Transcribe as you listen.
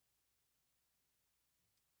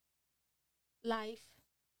Life,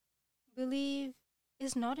 believe,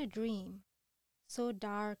 is not a dream, so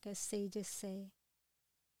dark as sages say.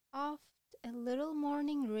 Oft a little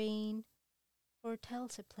morning rain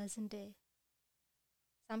foretells a pleasant day.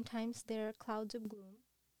 Sometimes there are clouds of gloom,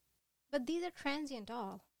 but these are transient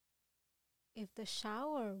all. If the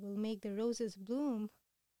shower will make the roses bloom,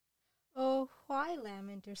 oh, why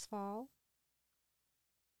lamenters fall?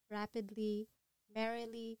 Rapidly,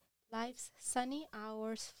 merrily, life's sunny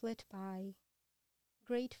hours flit by.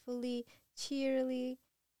 Gratefully, cheerily,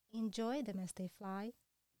 enjoy them as they fly.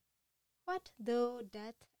 What though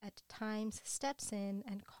death at times steps in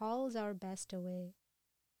and calls our best away?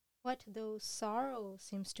 What though sorrow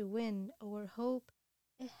seems to win over hope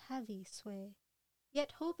a heavy sway?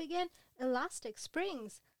 Yet hope again elastic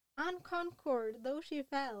springs, unconquered though she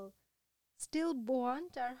fell. Still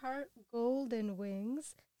buoyant are her golden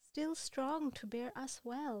wings, still strong to bear us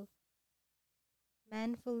well.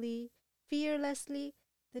 Manfully, fearlessly,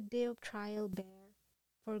 the day of trial bear,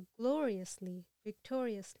 for gloriously,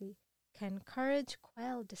 victoriously, can courage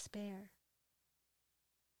quell despair.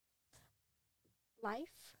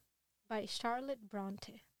 Life by Charlotte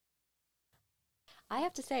Bronte. I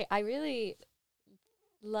have to say, I really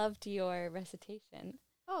loved your recitation.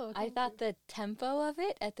 Oh, I thank thought you. the tempo of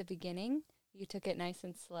it at the beginning, you took it nice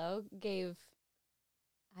and slow, gave,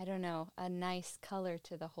 I don't know, a nice color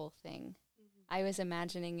to the whole thing. I was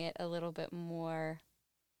imagining it a little bit more.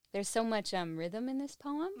 There's so much rhythm in this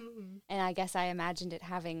poem, and I guess I imagined it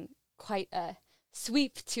having quite a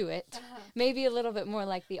sweep to it. Maybe a little bit more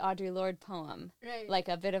like the Audre Lorde poem, Right. like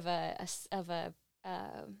a bit of a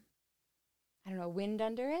I don't know, wind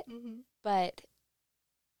under it. But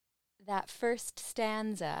that first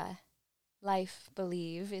stanza, life,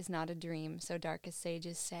 believe, is not a dream, so dark as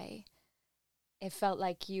sages say. It felt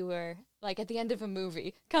like you were, like at the end of a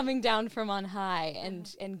movie, coming down from on high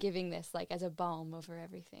and giving this, like, as a balm over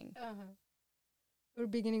everything. We're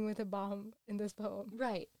beginning with a bomb in this poem.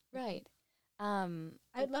 Right, right.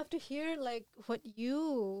 I'd love to hear, like, what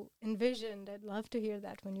you envisioned. I'd love to hear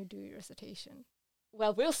that when you do your recitation.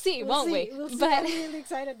 Well, we'll see, won't we? We'll see. But I'm really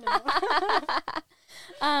excited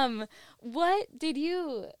now. What did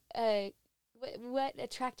you, what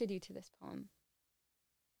attracted you to this poem?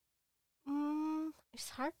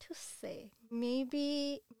 It's hard to say.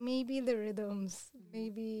 Maybe the rhythms,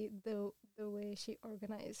 maybe the way she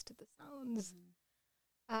organized the sounds.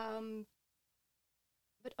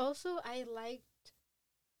 But also I liked.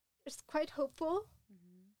 It's quite hopeful,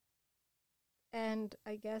 and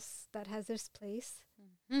I guess that has its place.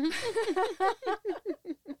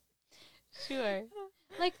 Sure.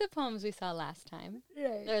 Like the poems we saw last time,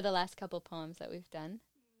 Right. or the last couple poems that we've done.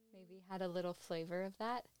 Maybe had a little flavor of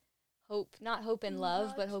that. Hope, not hope in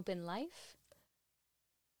love, but hope in life.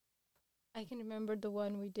 I can remember the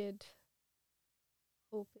one we did,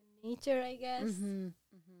 Hope in Nature, I guess.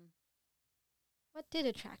 What did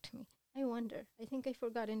attract me? I wonder. I think I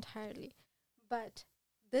forgot entirely. But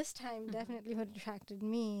this time, definitely what attracted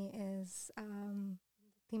me is the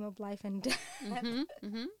theme of life and death.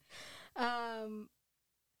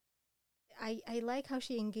 I like how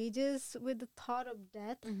she engages with the thought of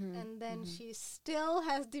death, and then she still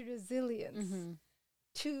has the resilience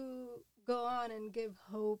to go on and give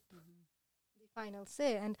hope the final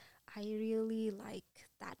say. And I really like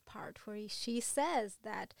that part where she says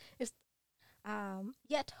that it's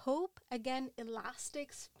yet hope again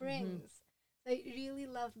elastic springs. I really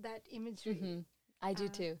love that imagery. I do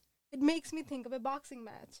too. It makes me think of a boxing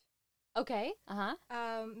match. Okay.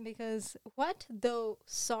 Because what though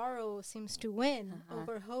sorrow seems to win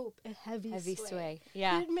over hope, a heavy sway.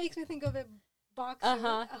 Yeah. It makes me think of a boxing,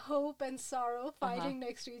 a hope and sorrow fighting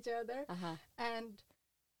next to each other,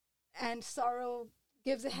 and sorrow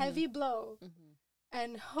gives a heavy blow,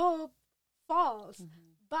 and hope falls,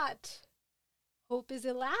 but hope is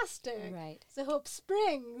elastic. Right. So hope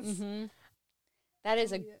springs. That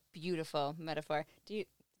is a beautiful metaphor. Do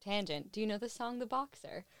you know the song "The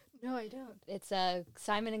Boxer"? No, I don't. It's a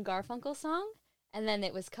Simon and Garfunkel song, and then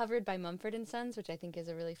it was covered by Mumford and Sons, which I think is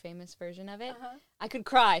a really famous version of it. I could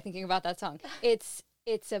cry thinking about that song. It's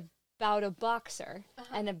about a boxer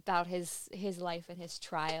and about his life and his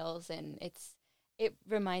trials, and it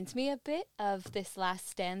reminds me a bit of this last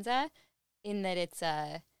stanza, in that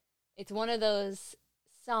it's one of those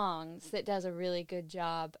songs that does a really good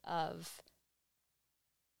job of,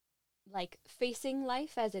 like, facing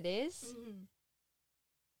life as it is,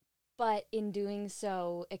 but in doing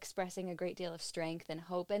so, expressing a great deal of strength and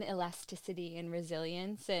hope and elasticity and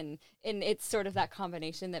resilience. And it's sort of that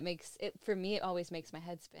combination that makes it, for me, it always makes my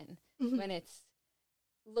head spin when it's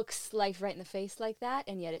looks life right in the face like that,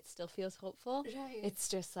 and yet it still feels hopeful. Right. It's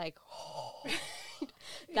just like, Right.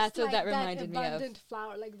 that's It's what like that reminded me of. abundant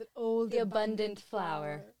flower, like the old The abundant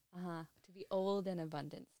flower. To be old and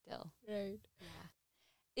abundant still. Right. Yeah.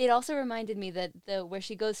 It also reminded me that where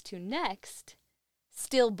she goes to next,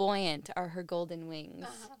 still buoyant are her golden wings.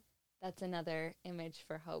 That's another image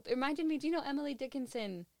for hope. It reminded me, do you know Emily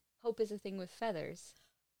Dickinson, Hope is a Thing with Feathers?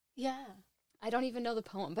 Yeah. I don't even know the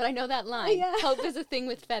poem, but I know that line. Yeah. Hope is a thing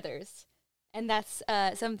with feathers. And that's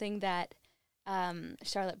something that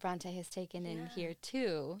Charlotte Bronte has taken in here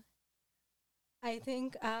too. I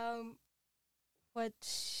think what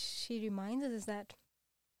she reminds us is that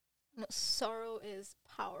sorrow is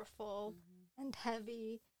powerful and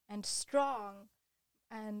heavy and strong,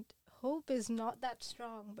 and hope is not that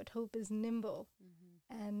strong, but hope is nimble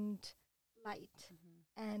and light.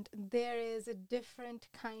 And there is a different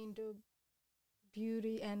kind of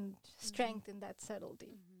beauty and strength in that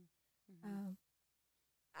subtlety.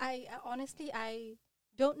 I honestly, I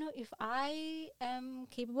don't know if I am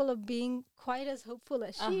capable of being quite as hopeful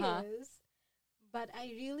as she is, but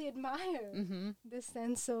I really admire this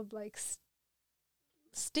sense of like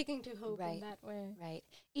sticking to hope in that way. Right.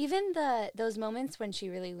 Even those moments when she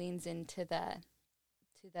really leans into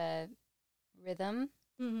the rhythm,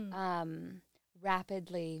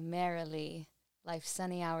 rapidly, merrily, life's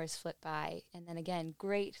sunny hours flit by, and then again,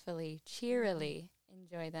 gratefully, cheerily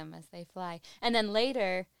enjoy them as they fly. And then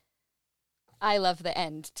later, I love the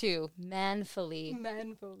end too. Manfully,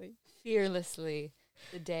 fearlessly,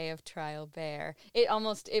 the day of trial bear. It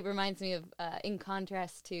reminds me of, in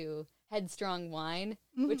contrast to Headstrong Wine,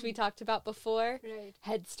 which we talked about before. Right.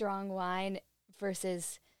 Headstrong Wine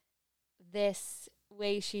versus this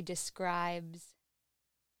way she describes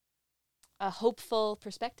a hopeful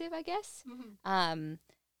perspective, I guess.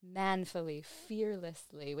 Manfully,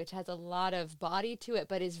 fearlessly, which has a lot of body to it,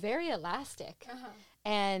 but is very elastic.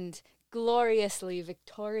 And gloriously,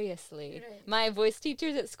 victoriously. Right. My voice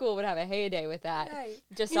teachers at school would have a heyday with that. Right.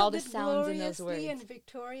 Just all the sounds in those words. Gloriously and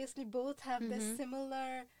victoriously both have this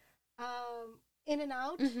similar in and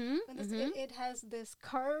out. It has this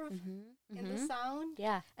curve in the sound.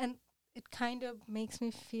 Yeah. And it kind of makes me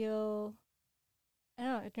feel, I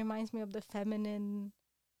don't know, it reminds me of the feminine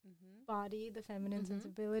body, the feminine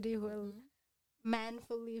sensibility, who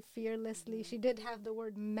manfully, fearlessly. She did have the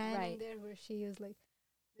word man in there, where she is like,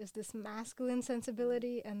 there's this masculine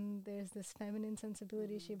sensibility and there's this feminine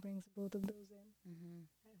sensibility. She brings both of those in.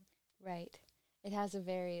 Right. It has a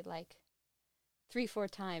very like 3/4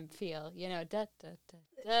 time feel, you know, da da da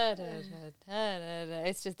da da da da da.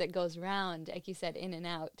 It's just that goes round, like you said, in and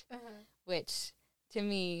out, which to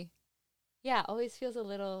me, always feels a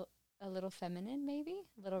little feminine, maybe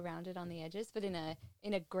a little rounded on the edges, but in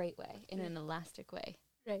a great way, in an elastic way.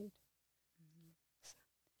 Right.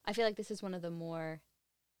 I feel like this is one of the more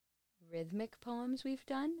rhythmic poems we've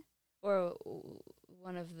done, or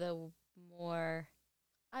one of the more.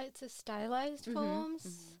 It's a stylized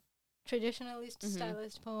poems, traditionally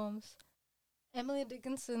stylized poems. Emily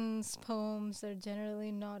Dickinson's poems are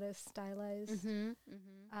generally not as stylized,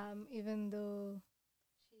 even though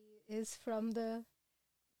she is from the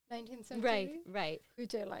 19th century, right,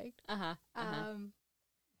 which I liked.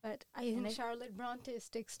 But I think Charlotte Bronte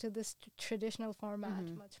sticks to this traditional format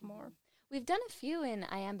much more. We've done a few in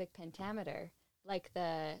iambic pentameter, like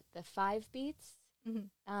the 5 beats,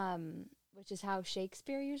 which is how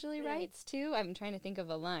Shakespeare usually writes too. I'm trying to think of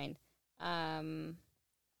a line. Is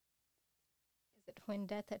it When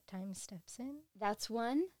Death at Times Steps In? That's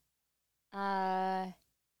one. What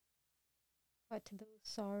though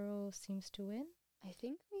sorrow seems to win? I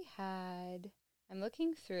think we had. I'm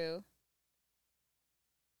looking through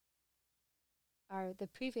the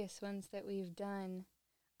previous ones that we've done.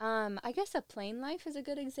 I guess A Plain Life is a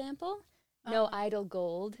good example. No idle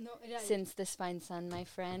gold, since this fine sun, my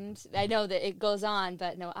friend. I know that it goes on,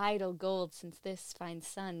 but no idle gold since this fine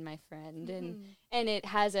sun, my friend. And it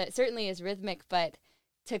has certainly is rhythmic, but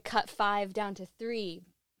to cut 5 down to 3,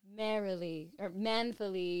 merrily, or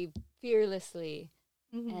manfully, fearlessly,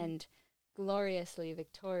 and gloriously,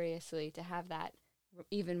 victoriously, to have that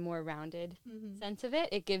even more rounded sense of it,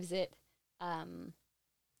 it gives it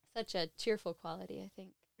such a cheerful quality, I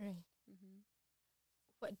think. Right.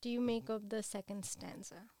 What do you make of the second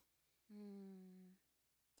stanza?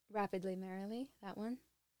 Rapidly, merrily, that one.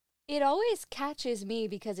 It always catches me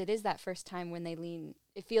because it is that first time when they lean.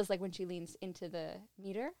 It feels like when she leans into the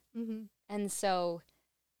meter. And so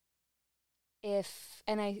I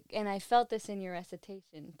felt this in your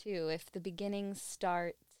recitation too, if the beginning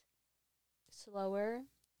starts slower,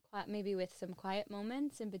 maybe with some quiet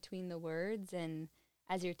moments in between the words, and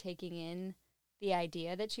as you're taking in the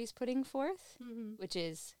idea that she's putting forth, which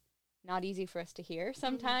is not easy for us to hear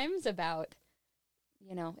sometimes about,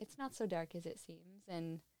 it's not so dark as it seems,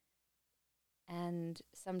 and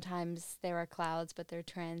sometimes there are clouds, but they're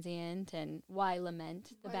transient, and why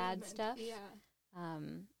lament the bad stuff? Yeah.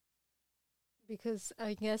 Because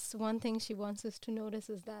I guess one thing she wants us to notice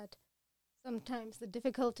is that sometimes the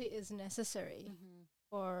difficulty is necessary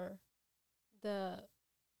for the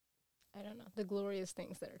glorious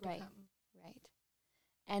things that are to come. Right.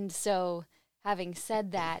 And so, having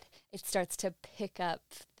said that, it starts to pick up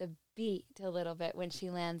the beat a little bit when she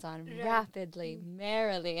lands on rapidly,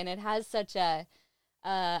 merrily, and it has such a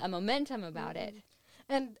momentum about it.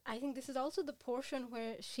 And I think this is also the portion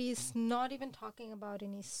where she's not even talking about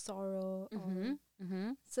any sorrow.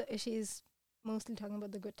 So she's mostly talking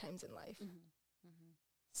about the good times in life.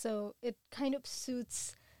 So it kind of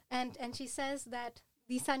suits, and she says that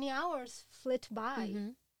the sunny hours flit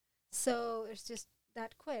by. So it's just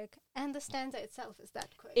that quick. And the stanza itself is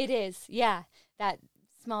that quick. It is, yeah. That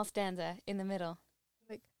small stanza in the middle.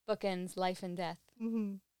 Like bookends life and death.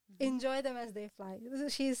 Enjoy them as they fly.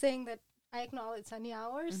 She's saying that I acknowledge sunny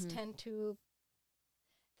hours tend to...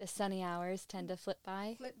 The sunny hours tend to flit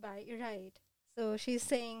by. You're right. So she's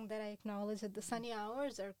saying that I acknowledge that the sunny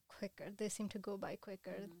hours are quicker. They seem to go by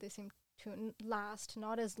quicker. They seem to last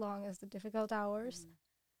not as long as the difficult hours.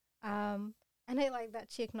 And I like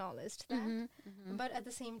that she acknowledged that. But at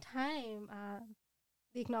the same time,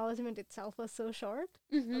 the acknowledgement itself was so short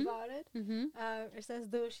about it. It's as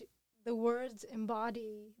though the words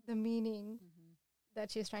embody the meaning that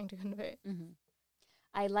she's trying to convey.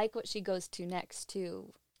 I like what she goes to next,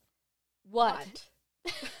 too. What?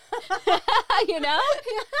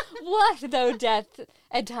 What though death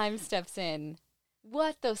at times steps in?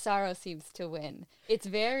 What though sorrow seems to win? It's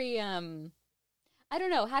very, I don't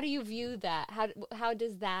know. How do you view that? How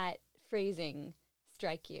does that phrasing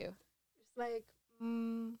strike you? It's like,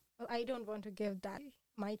 well, I don't want to give that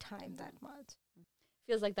my time that much.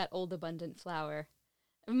 Feels like that old abundant flower.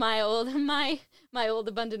 My old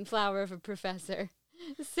abundant flower of a professor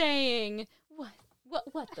saying,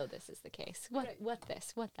 what though this is the case? What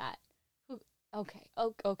this? What that? Okay,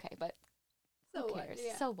 but so who cares? What?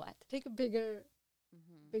 Yeah. So what? Take a bigger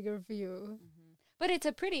view. But it's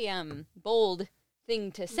a pretty bold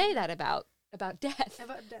thing to say that about death.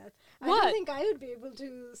 About death. What? I don't think I would be able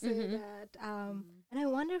to say that. And I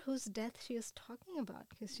wonder whose death she is talking about,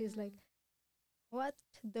 because she's like, what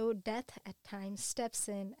though death at times steps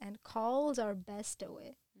in and calls our best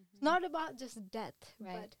away? It's not about just death,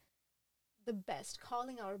 but the best,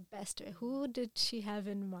 calling our best away. Who did she have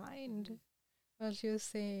in mind while she was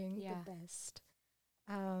saying the best?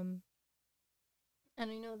 And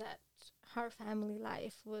we know that her family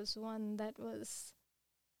life was one that was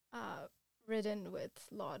ridden with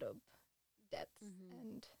a lot of deaths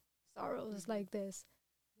and sorrows like this.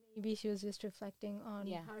 Maybe she was just reflecting on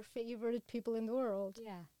her favorite people in the world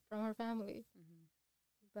from her family.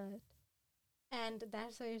 And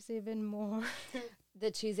that's why it's even more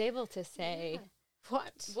that she's able to say,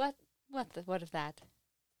 what of that,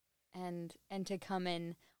 and to come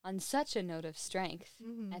in on such a note of strength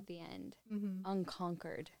at the end,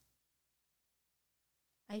 unconquered.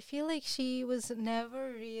 I feel like she was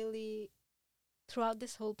never really, throughout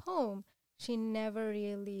this whole poem, she never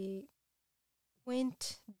really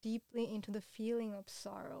went deeply into the feeling of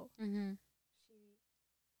sorrow. She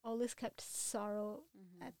always kept sorrow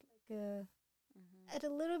at at a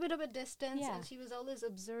little bit of a distance, and she was always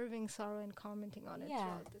observing sorrow and commenting on it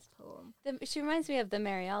throughout this poem. She reminds me of the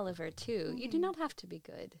Mary Oliver too. You do not have to be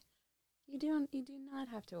good. You do not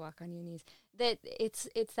have to walk on your knees. That it's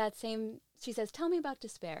that same. She says, "Tell me about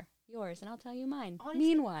despair, yours, and I'll tell you mine." Honestly,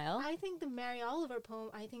 meanwhile, I think the Mary Oliver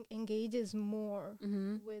poem engages more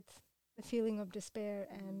with the feeling of despair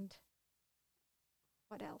and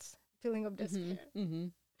what else? Feeling of despair.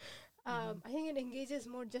 I think it engages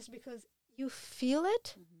more just because you feel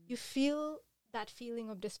it. You feel that feeling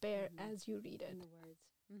of despair as you read it. In the words.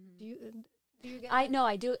 Do you get I know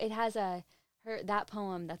I do. It has that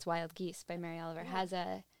poem, that's Wild Geese by Mary Oliver, has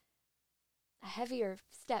a heavier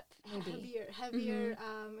step, maybe. Heavier.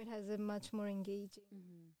 It has a much more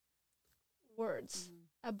engaging words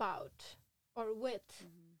about or with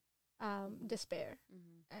despair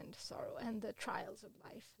and sorrow and the trials of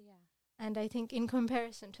life. And I think in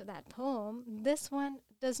comparison to that poem, this one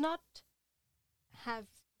does not have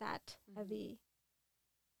that heavy,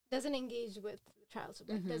 doesn't engage with the trials of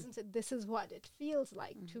life, doesn't say this is what it feels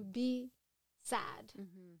like to be sad.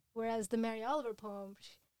 Whereas the Mary Oliver poem,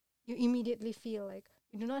 you immediately feel like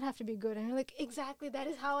you do not have to be good, and you're like, exactly, that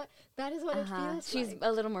is what it feels She's like.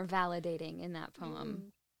 a little more validating in that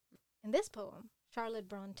poem. in this poem, Charlotte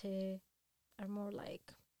Bronte are more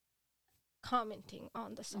like commenting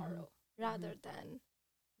on the sorrow rather than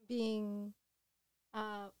being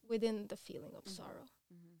within the feeling of sorrow.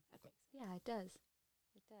 That makes sense. Yeah, it does.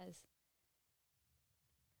 It does.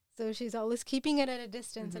 So she's always keeping it at a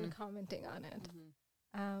distance and commenting on it.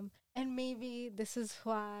 And maybe this is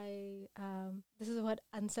why, this is what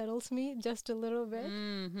unsettles me just a little bit.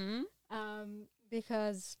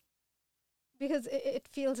 Because it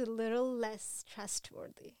feels a little less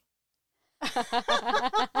trustworthy.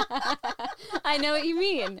 I know what you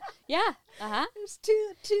mean. Yeah. It's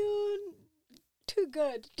too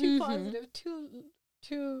good, too positive,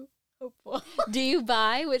 too hopeful. Do you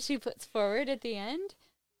buy what she puts forward at the end?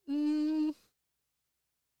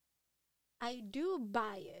 I do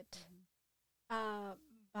buy it,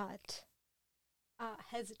 but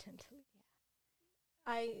hesitantly.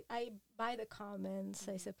 I buy the comments,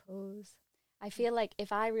 I suppose. I feel like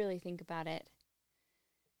if I really think about it,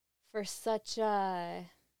 for such a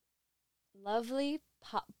lovely,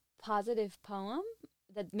 positive poem,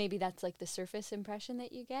 that maybe that's like the surface impression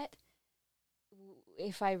that you get.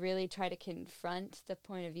 If I really try to confront the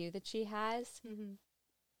point of view that she has,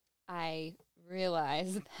 I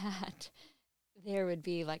realize that there would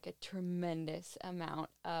be like a tremendous amount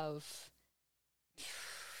of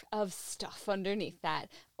stuff underneath that,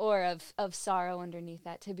 or of sorrow underneath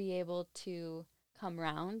that, to be able to come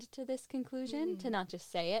round to this conclusion, to not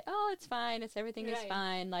just say it, oh, it's fine, everything is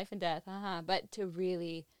fine, life and death, but to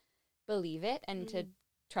really believe it and to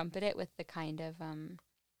trumpet it with the kind of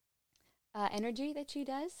energy that she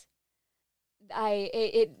does.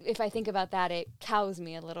 If I think about that, it cows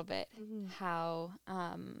me a little bit how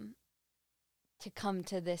to come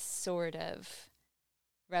to this sort of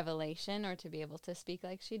revelation, or to be able to speak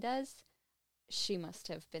like she does. She must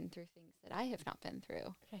have been through things that I have not been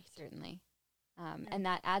through, certainly. And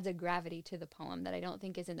that adds a gravity to the poem that I don't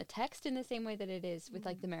think is in the text in the same way that it is with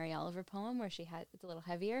like the Mary Oliver poem, where it's a little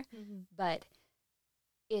heavier, but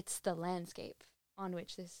it's the landscape on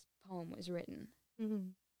which this poem was written.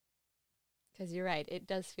 Because you're right, it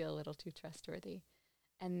does feel a little too trustworthy.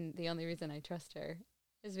 And the only reason I trust her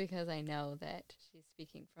is because I know that she's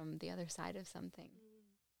speaking from the other side of something.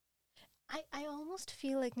 I almost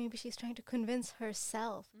feel like maybe she's trying to convince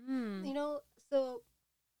herself. You know, so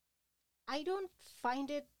I don't find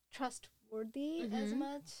it trustworthy as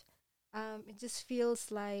much. It just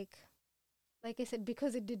feels like I said,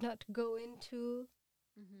 because it did not go into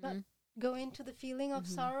the feeling of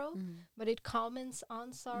sorrow, but it comments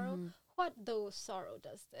on sorrow. What though sorrow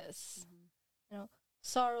does this? You know,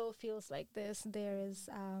 sorrow feels like this. There is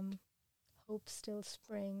hope still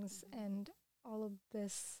springs, and all of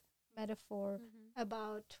this metaphor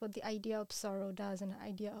about what the idea of sorrow does and the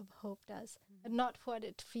idea of hope does, and not what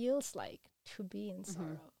it feels like to be in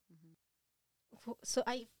sorrow. So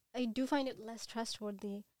I do find it less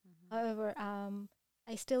trustworthy. However,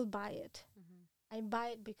 I still buy it. I buy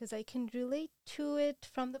it because I can relate to it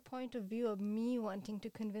from the point of view of me wanting to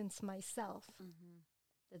convince myself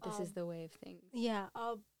that this is the way of things. Yeah,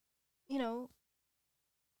 you know,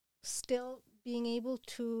 still being able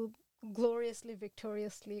to gloriously,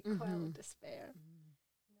 victoriously quell despair.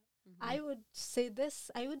 I would say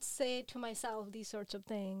to myself these sorts of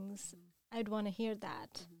things. I'd want to hear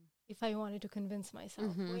that if I wanted to convince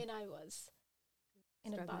myself when I was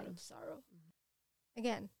in a bout of sorrow.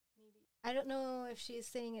 Again, maybe I don't know if she's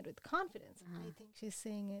saying it with confidence. I think she's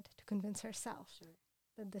saying it to convince herself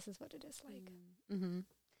that this is what it is like.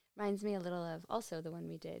 Reminds me a little of also the one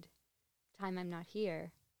we did, Time I'm Not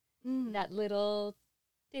Here. That little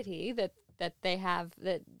ditty that they have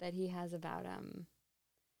that he has about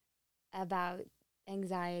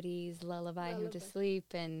anxieties, lullaby him to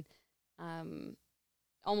sleep, and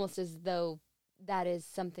almost as though that is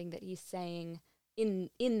something that he's saying in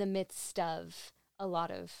the midst of a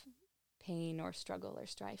lot of pain or struggle or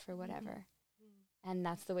strife or whatever. And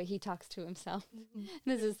that's the way he talks to himself.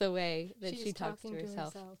 This is the way that she talks to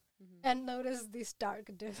herself. And notice the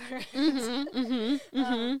stark difference.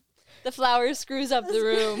 The flower screws up the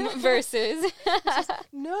room versus...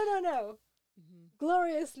 No.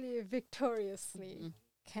 Gloriously, victoriously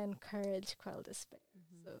can courage quell despair.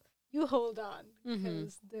 So you hold on,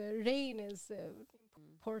 because the rain is a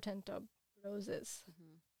portent of roses.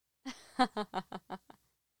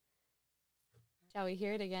 Shall we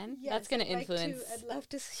hear it again? Yes, that's going to influence I'd love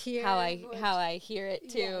to hear how I hear it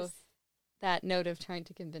too. Yes. That note of trying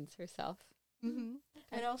to convince herself. Okay.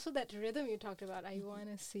 And also that rhythm you talked about. I want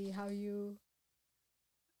to see how you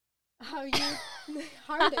heart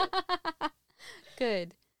it.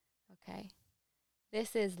 Good. Okay.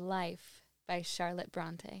 This is Life by Charlotte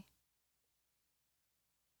Bronte.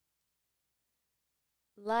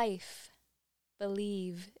 Life,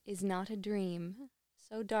 believe, is not a dream,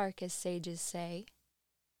 so dark as sages say.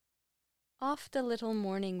 Oft a little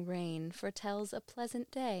morning rain foretells a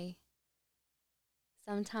pleasant day.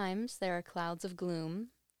 Sometimes there are clouds of gloom,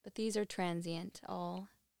 but these are transient all.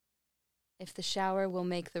 If the shower will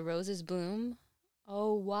make the roses bloom,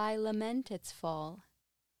 oh, why lament its fall?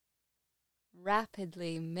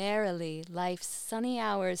 Rapidly, merrily, life's sunny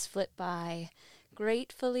hours flit by.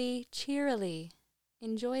 Gratefully, cheerily,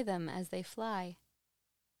 enjoy them as they fly.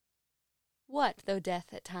 What though death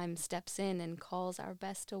at times steps in and calls our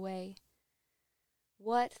best away?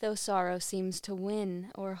 What though sorrow seems to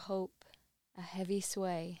win, or hope a heavy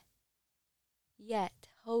sway? Yet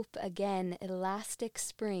hope again elastic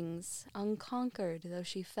springs, unconquered though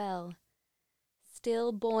she fell.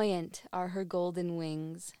 Still buoyant are her golden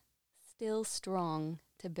wings, still strong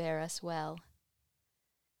to bear us well.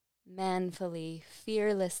 Manfully,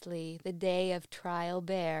 fearlessly the day of trial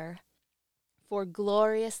bear, for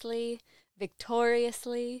gloriously,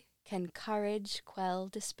 victoriously can courage quell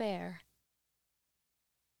despair.